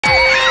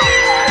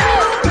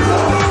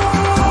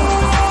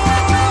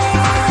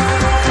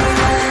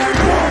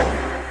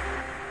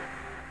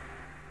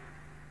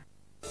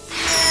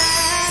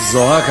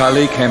Zohar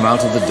Ali came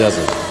out of the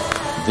desert.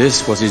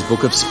 This was his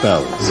book of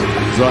spells.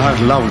 Zohar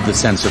loved the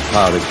sense of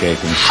power it gave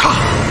him.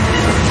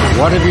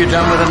 What have you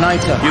done with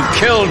Anita? You've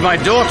killed my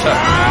daughter!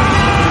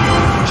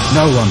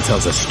 No one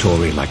tells a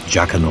story like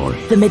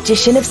Jackanory. The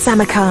Magician of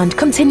Samarkand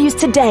continues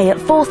today at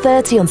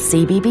 4:30 on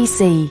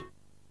CBeebies.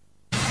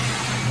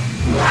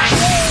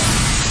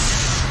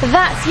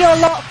 That's your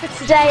lot for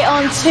today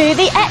on 2.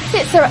 The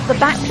exits are at the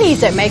back.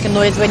 Please don't make a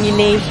noise when you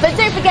leave. But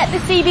don't forget the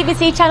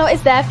CBeebies channel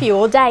is there for you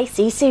all day.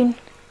 See you soon.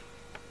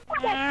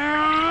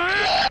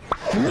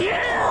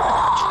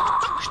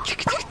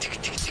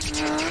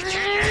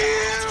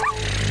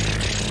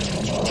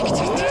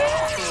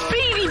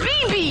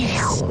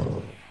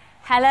 CBeebies!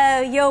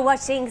 Hello, you're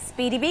watching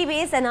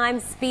CBeebies and I'm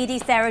Speedy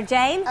Sarah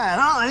Jane. And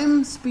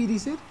I'm Speedy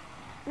Sid.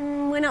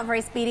 We're not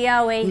very speedy,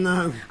 are we?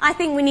 No. I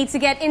think we need to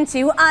get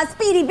into our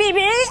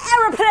CBeebies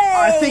aeroplane.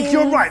 I think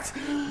you're right.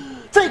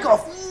 Take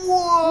off.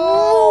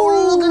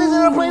 Whoa! Look at this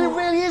aeroplane, it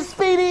really is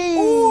speedy.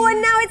 Oh,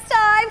 and now it's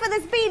time for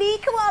the Speedy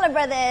Koala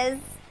Brothers.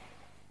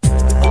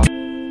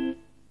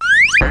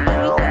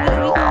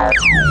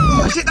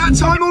 Is it that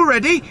time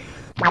already?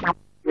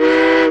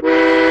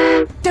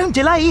 Don't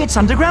delay, it's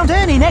Underground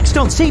Ernie next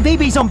on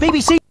CBeebies on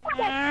BBC.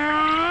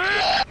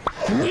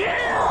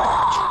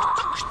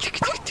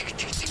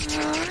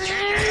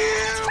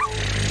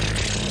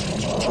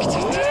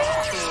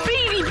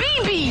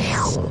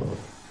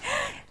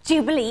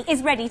 Jubilee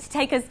is ready to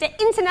take us to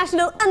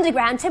International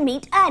Underground to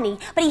meet Ernie,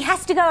 but he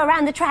has to go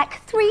around the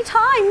track 3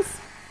 times.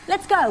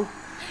 Let's go.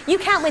 You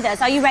count with us.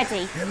 Are you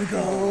ready? Here we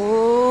go.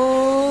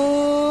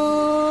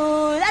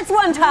 Oh, that's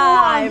 1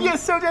 time. Oh,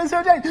 yes, so Jane.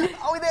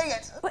 Are we there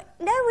yet?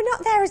 No, we're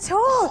not there at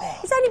all.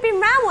 He's only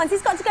been round once.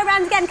 He's got to go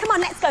round again. Come on,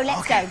 let's go.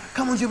 Okay.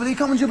 Come on, Jubilee.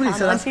 Come on,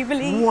 that's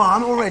Jubilee.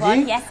 1 already.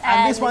 1, yes.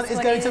 And this one is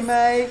going to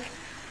make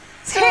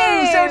 2. So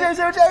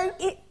Jane.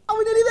 Are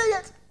we nearly there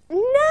yet? No,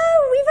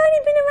 we've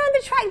only been around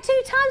the track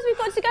 2 times. We've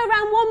got to go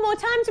around 1 more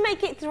time to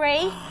make it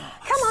 3.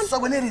 Come on. So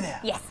we're nearly there?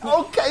 Yes.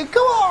 Okay,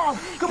 come on.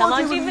 Come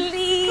on,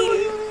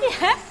 Jubilee.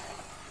 Yeah.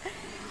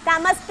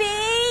 That must be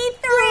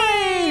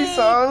 3.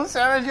 So,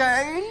 Sarah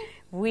Jane.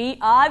 We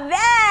are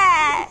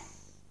there.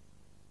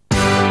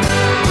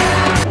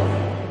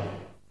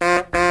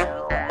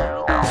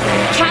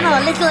 Can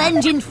our little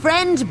engine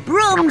friend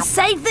Brum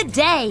save the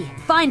day?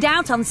 Find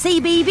out on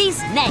CBeebies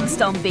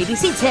next on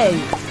BBC 2.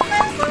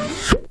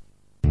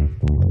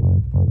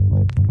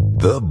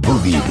 The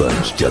Boogie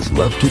Bunch just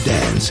love to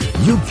dance.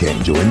 You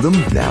can join them.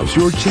 Now's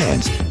your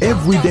chance.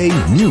 Every day,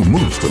 new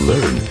moves to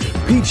learn.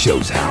 Pete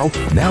shows how.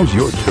 Now's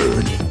your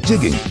turn.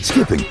 Jigging,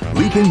 skipping,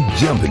 leaping,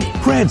 jumping,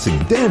 prancing,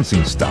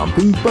 dancing,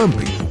 stomping,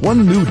 bumping.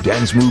 One new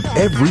dance move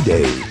every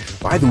day.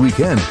 By the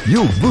weekend,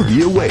 you'll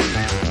boogie away.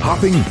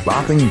 Hopping,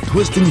 bopping,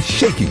 twisting,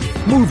 shaking,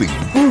 moving,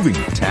 grooving,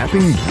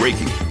 tapping,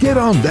 breaking. Get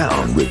on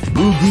down with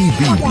Boogie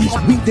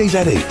Beebies. Weekdays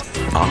at 8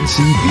 on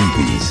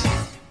CBeebies.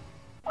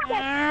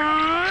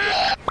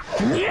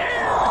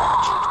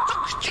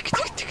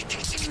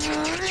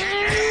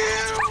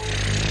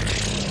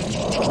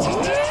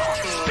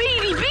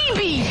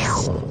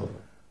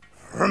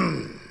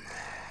 Vroom.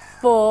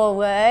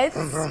 Forwards.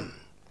 Vroom, vroom.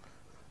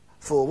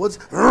 Forwards.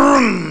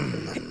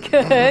 Vroom.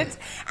 Good.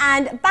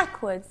 And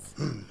backwards.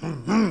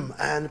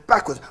 And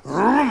backwards.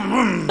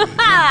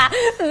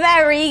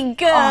 Very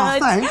good. Oh,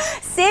 thanks.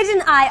 Sid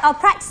and I are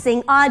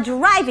practicing our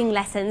driving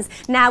lessons.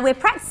 Now we're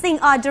practicing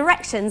our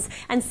directions.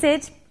 And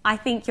Sid, I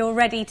think you're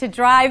ready to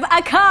drive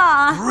a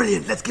car.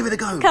 Brilliant. Let's give it a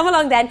go. Come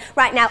along then.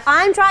 Right, now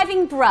I'm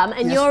driving Brum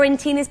and Yes. you're in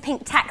Tina's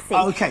pink taxi.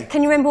 Okay.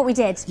 Can you remember what we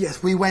did?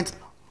 Yes, we went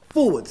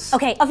forwards.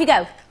 Okay, off you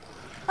go.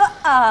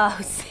 Uh-oh,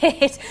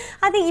 Sid.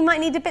 I think you might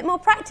need a bit more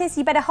practice.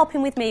 You better hop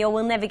in with me or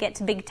we'll never get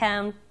to Big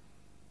Town.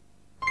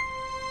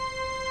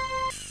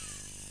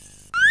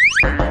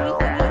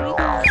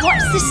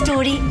 What's the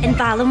story in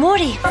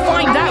Balamory?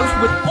 Find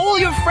out with all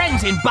your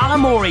friends in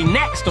Balamory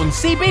next on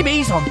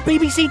CBeebies on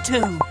BBC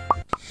 2.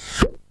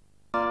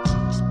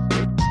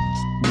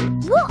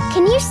 What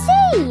can you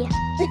see?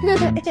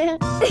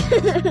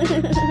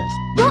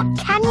 What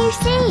can you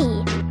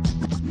see?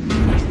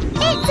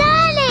 It's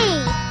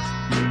Ernie!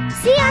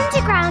 See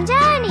Underground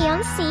Ernie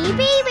on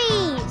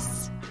CBeebies.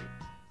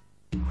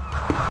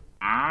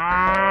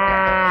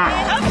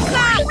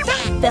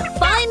 The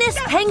finest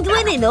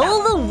penguin in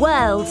all the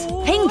world.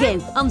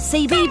 Pingu on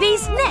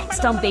CBeebies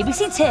next on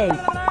BBC 2.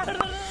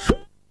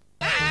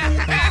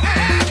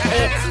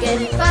 It's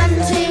good fun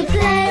to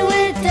play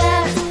with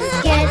dirt.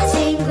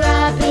 Getting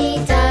grubby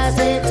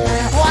doesn't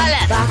hurt.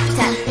 Koala. But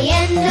at the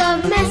end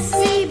of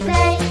messy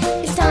play,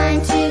 it's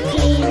time to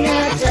clean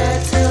the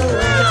dirt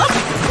away.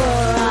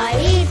 Before I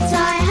eat,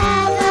 I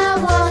have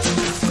a wash.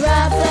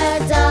 Rubber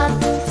dub,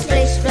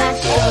 splish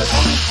splash wash.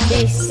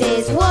 This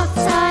is what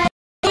I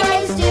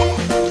always do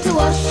to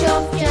wash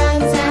off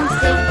germs and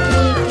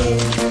sticky goo.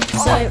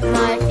 Soap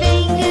my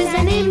fingers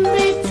and in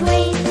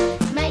between,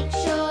 make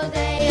sure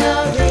they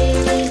are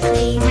really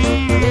clean.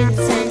 Rinse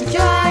and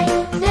dry,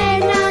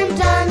 then I'm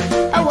done.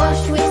 A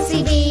wash with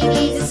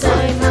CBeebies is so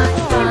much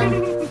fun.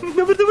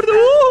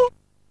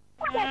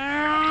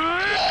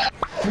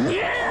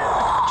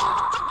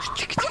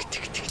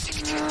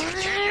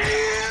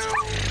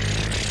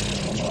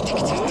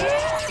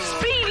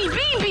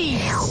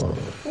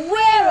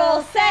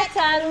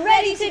 and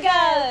ready to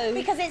go.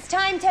 Because it's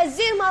time to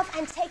zoom off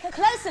and take a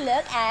closer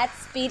look at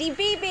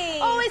CBeebies.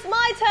 Oh, it's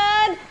my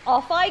turn.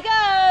 Off I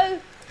go.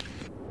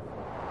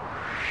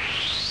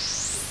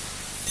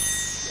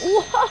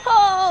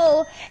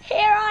 Whoa!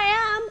 Here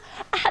I am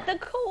at the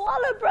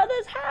Koala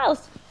brothers'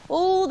 house.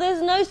 Oh,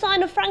 there's no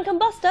sign of Frank and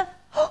Buster.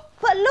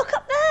 But look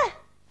up there.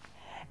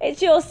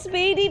 It's your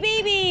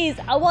CBeebies.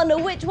 I wonder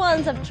which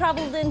ones have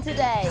travelled in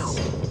today.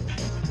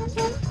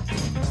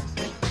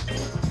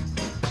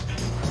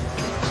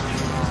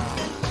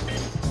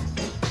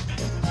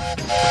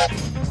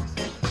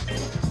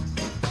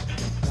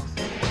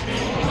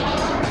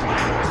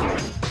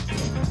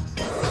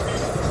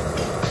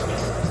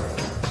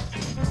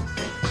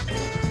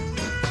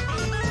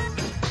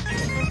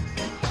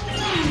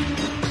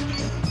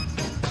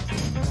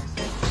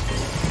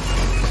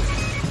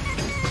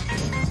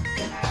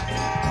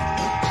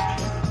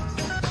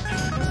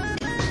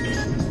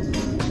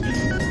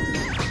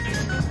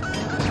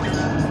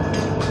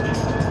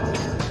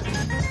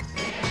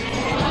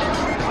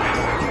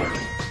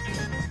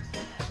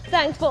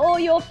 Thanks for all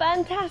your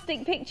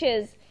fantastic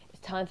pictures. It's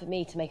time for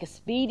me to make a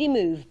speedy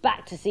move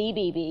back to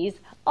CBeebies.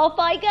 Off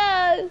I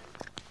go.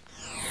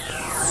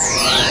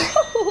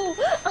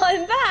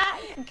 I'm back.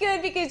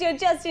 Good, because you're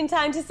just in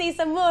time to see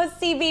some more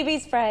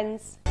CBeebies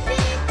friends.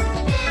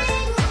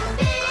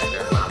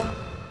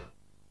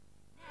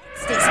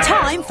 It's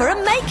time for a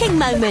making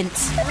moment.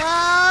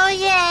 Oh,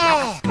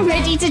 yeah.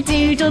 Ready to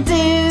doodle do.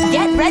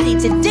 Get ready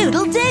to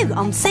doodle do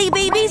on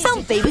CBeebies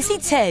on BBC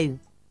Two.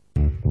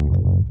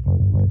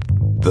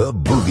 The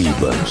Boogie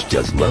Bunch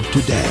just love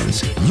to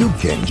dance. You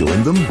can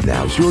join them.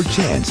 Now's your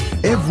chance.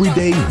 Every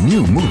day,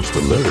 new moves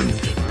to learn.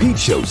 Pete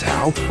shows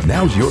how.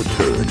 Now's your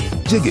turn.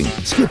 Jigging,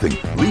 skipping,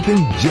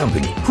 leaping,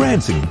 jumping,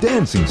 prancing,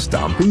 dancing,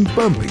 stomping,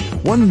 bumping.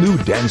 One new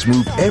dance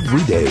move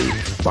every day.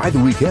 By the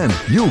weekend,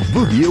 you'll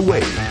boogie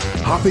away.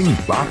 Hopping,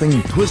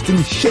 bopping,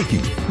 twisting,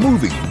 shaking,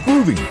 moving,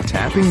 grooving,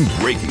 tapping,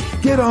 breaking.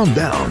 Get on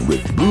down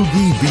with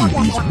Boogie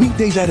Beebies.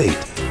 Weekdays at 8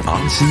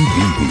 on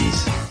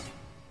CBeebies.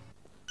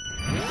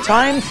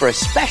 Time for a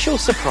special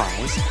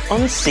surprise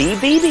on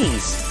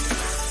CBeebies.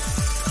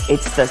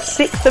 It's the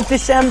 6th of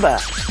December,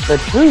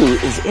 but who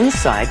is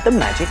inside the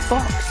magic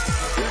box?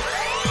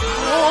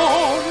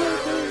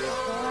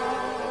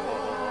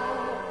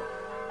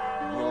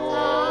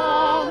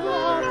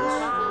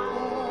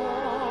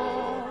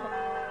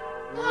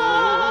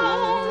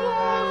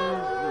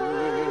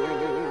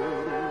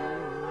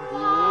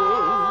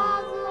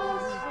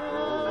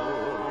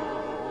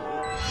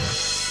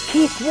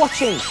 Keep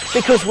watching,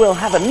 because we'll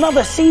have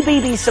another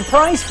CBeebies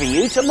surprise for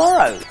you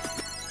tomorrow.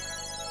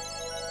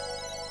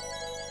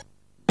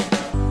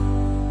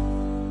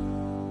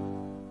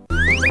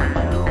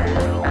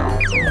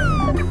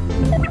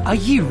 Are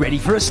you ready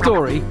for a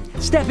story?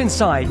 Step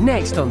inside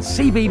next on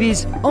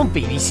CBeebies on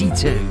BBC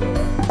Two.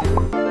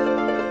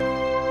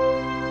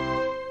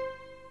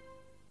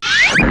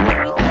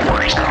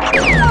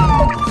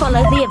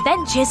 Follow the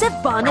adventures of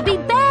Barnaby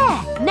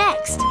Bear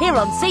next here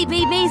on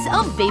CBeebies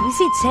on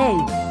BBC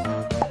Two.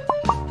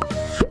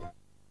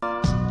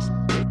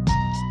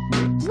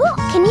 What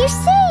can you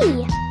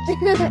see?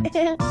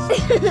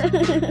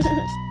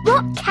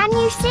 What can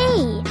you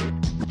see?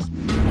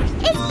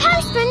 It's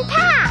Postman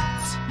Pat!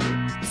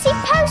 See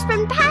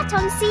Postman Pat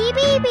on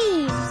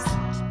CBeebies.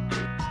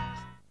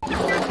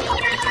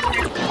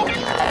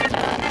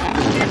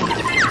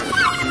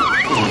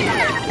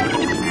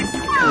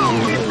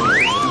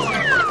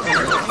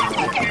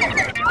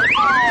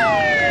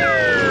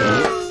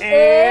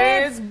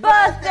 It's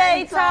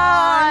birthday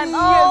time!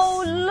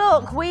 Oh,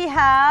 look, we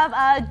have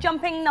a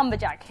jumping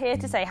numberjack here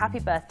to say happy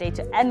birthday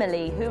to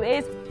Emily, who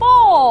is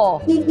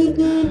 4. Beep, beep,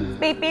 beep.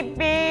 Beep, beep, beep.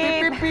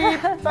 Beep, beep,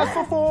 beep. That's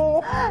for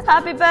 4.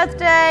 Happy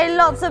birthday.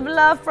 Lots of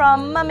love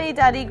from Mummy,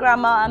 Daddy,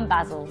 Grandma and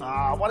Basil.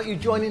 Why don't you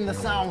join in the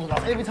sound with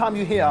us? Every time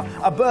you hear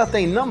a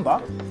birthday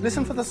number,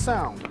 listen for the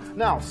sound.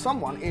 Now,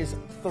 someone is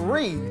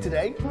 3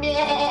 today.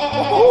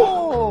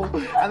 Oh,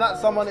 and that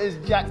someone is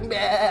Jack.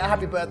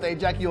 Happy birthday,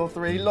 Jack, you're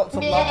 3. Lots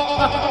of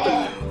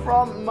love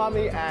from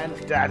Mummy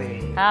and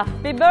Daddy.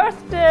 Happy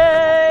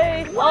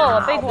birthday. Wow,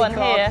 oh, a big one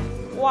here.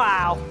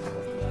 Wow.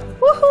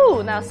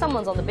 Woohoo! Now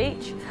someone's on the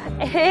beach.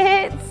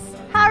 It's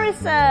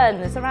Harrison.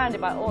 We're surrounded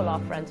by all our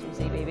friends from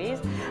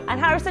CBeebies. And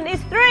Harrison is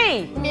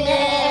 3.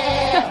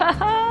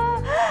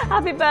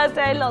 Happy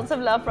birthday. Lots of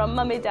love from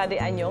Mummy, Daddy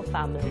and your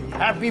family.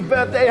 Happy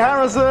birthday,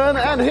 Harrison.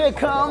 And here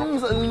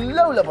comes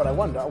Lola. But I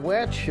wonder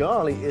where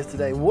Charlie is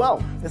today.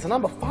 Well, it's a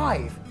number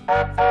 5.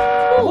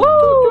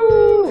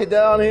 Woo!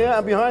 Down here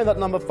and behind that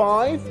number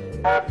 5.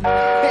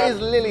 Here's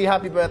Lily.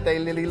 Happy birthday,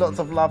 Lily. Lots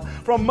of love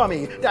from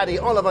Mummy, Daddy,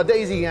 Oliver,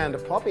 Daisy and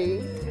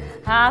Poppy.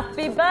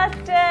 Happy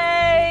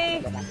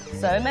birthday!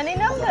 So many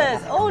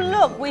numbers. Oh,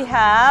 look, we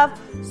have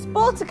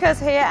Sporticus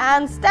here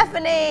and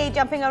Stephanie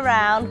jumping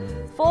around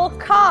for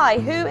Kai,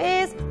 who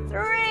is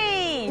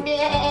 3.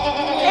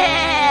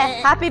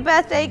 Happy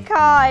birthday,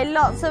 Kai.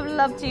 Lots of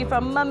love to you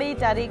from Mummy,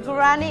 Daddy,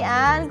 Granny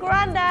and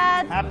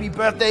Grandad. Happy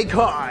birthday,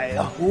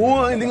 Kai.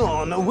 Winding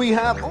on, we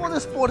have all the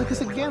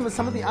Sporticus again with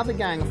some of the other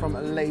gang from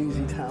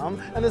Lazy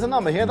Town. And there's a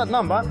number here. That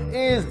number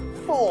is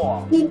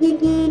 4. Beep, beep,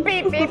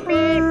 beep.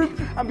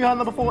 And behind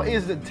number 4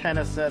 is the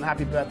Tennyson.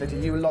 Happy birthday to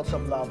you. Lots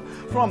of love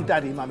from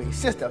Daddy, Mummy,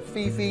 Sister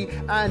Fifi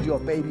and your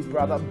baby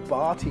brother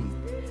Barty.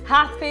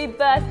 Happy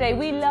birthday.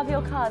 We love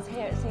your cards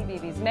here at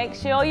CBeebies. Make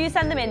sure you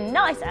send them in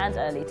nice and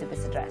early to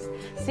this address.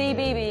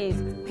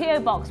 CBeebies,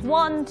 PO Box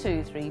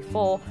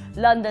 1234,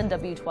 London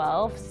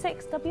W12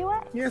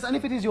 6WX. Yes, and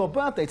if it is your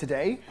birthday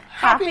today,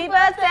 happy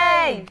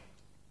birthday!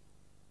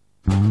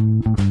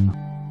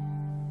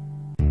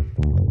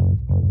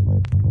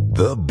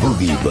 The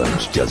Boogie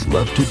Bunch just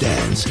love to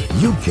dance.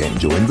 You can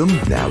join them.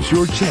 Now's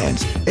your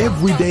chance.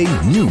 Every day,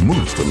 new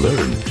moves to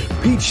learn.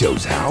 Pete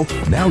shows how.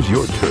 Now's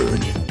your turn.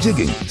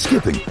 Jigging,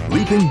 skipping,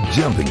 leaping,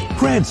 jumping,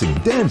 prancing,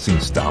 dancing,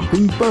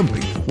 stomping,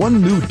 bumping.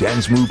 One new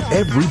dance move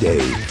every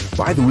day.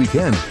 By the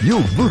weekend,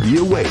 you'll boogie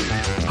away.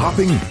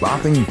 Hopping,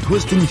 bopping,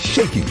 twisting,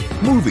 shaking,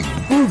 moving,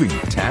 grooving,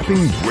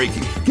 tapping,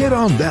 breaking. Get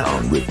on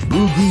down with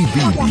Boogie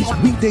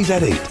Beebies weekdays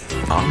at 8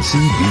 on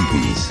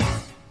CBeebies.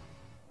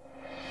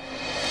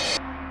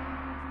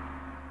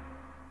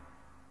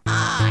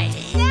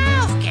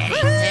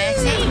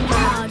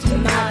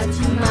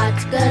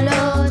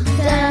 Galore,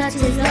 that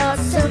is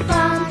lots of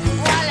fun.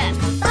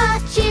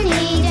 But you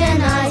need a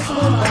nice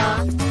warm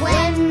bath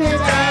when the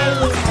day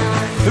is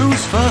done.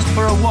 Who's first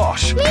for a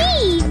wash?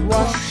 Me!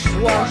 Wash,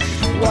 wash,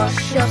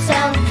 wash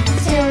yourself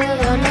till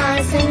you're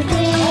nice and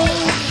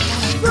clean.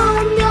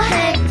 From your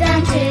head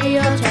down to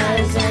your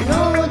toes and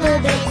all the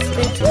bits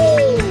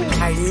between.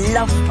 I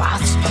love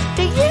baths.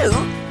 Do you?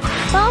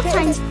 Bath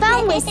time's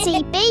fun with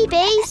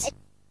CBeebies.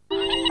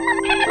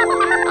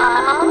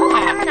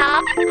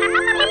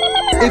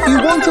 If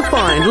you want to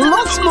find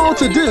lots more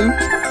to do,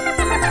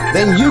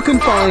 then you can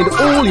find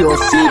all your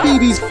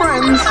CBeebies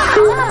friends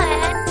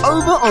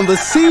over on the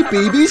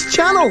CBeebies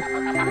channel.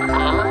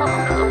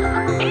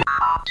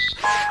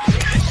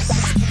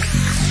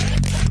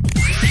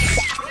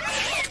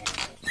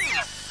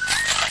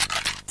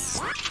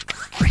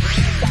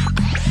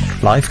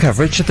 Live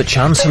coverage of the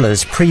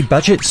Chancellor's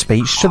pre-budget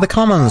speech to the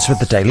Commons with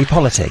the Daily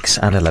Politics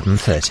at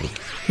 11:30.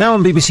 Now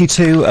on BBC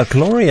Two, a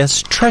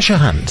glorious treasure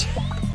hunt.